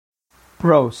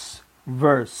Prose,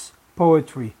 verse,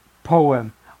 poetry,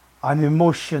 poem, an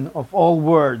emotion of all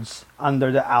words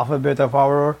under the alphabet of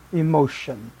our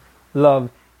emotion.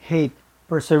 Love, hate,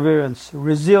 perseverance,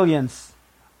 resilience.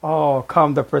 Oh,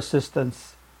 come the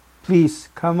persistence. Please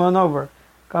come on over.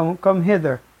 Come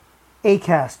hither.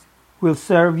 Acast will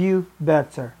serve you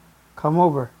better. Come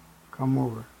over. Come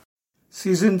over.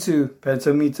 Season 2,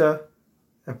 Pentahmetah,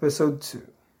 Episode 2.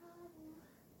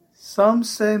 Some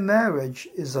say marriage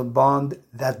is a bond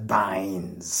that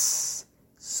binds.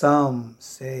 Some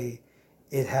say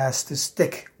it has to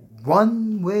stick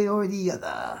one way or the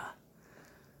other.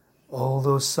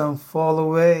 Although some fall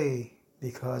away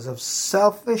because of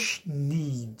selfish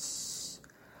needs.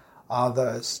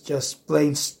 Others just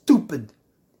plain stupid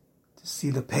to see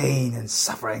the pain and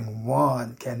suffering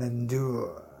one can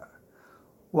endure.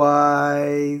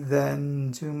 Why then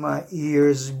do my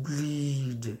ears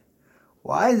bleed?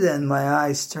 Why then my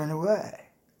eyes turn away?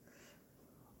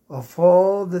 Of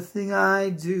all the thing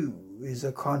I do is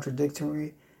a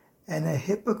contradictory and a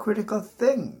hypocritical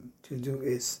thing to do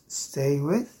is stay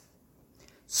with,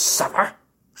 suffer,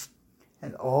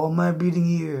 and all my bleeding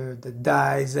ear that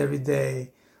dies every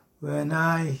day when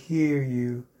I hear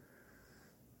you,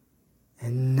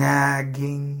 and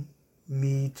nagging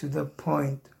me to the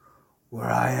point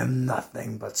where I am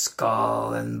nothing but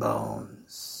skull and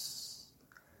bones.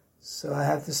 So I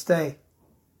have to stay,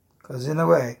 'cause in a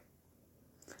way,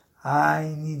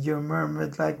 I need your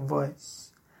mermaid-like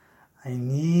voice. I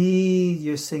need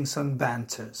your sing-song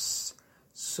banters,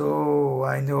 so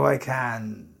I know I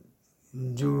can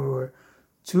endure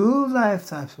 2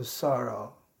 lifetimes of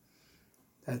sorrow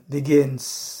that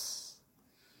begins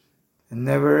and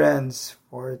never ends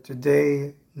for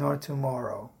today nor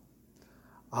tomorrow.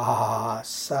 Ah,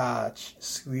 such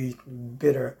sweet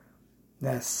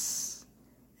bitterness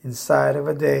inside of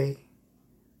a day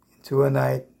into a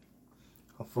night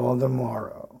of all the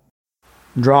morrow.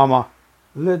 Drama,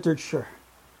 literature,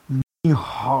 beating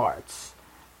hearts,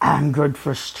 angered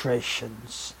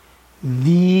frustrations.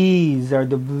 These are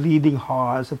the bleeding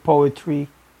hearts of poetry,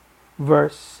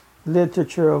 verse,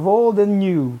 literature of old and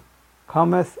new.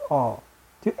 Cometh all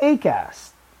to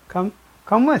Acast. Come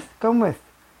with.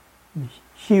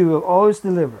 She will always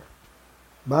deliver.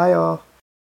 Bye all.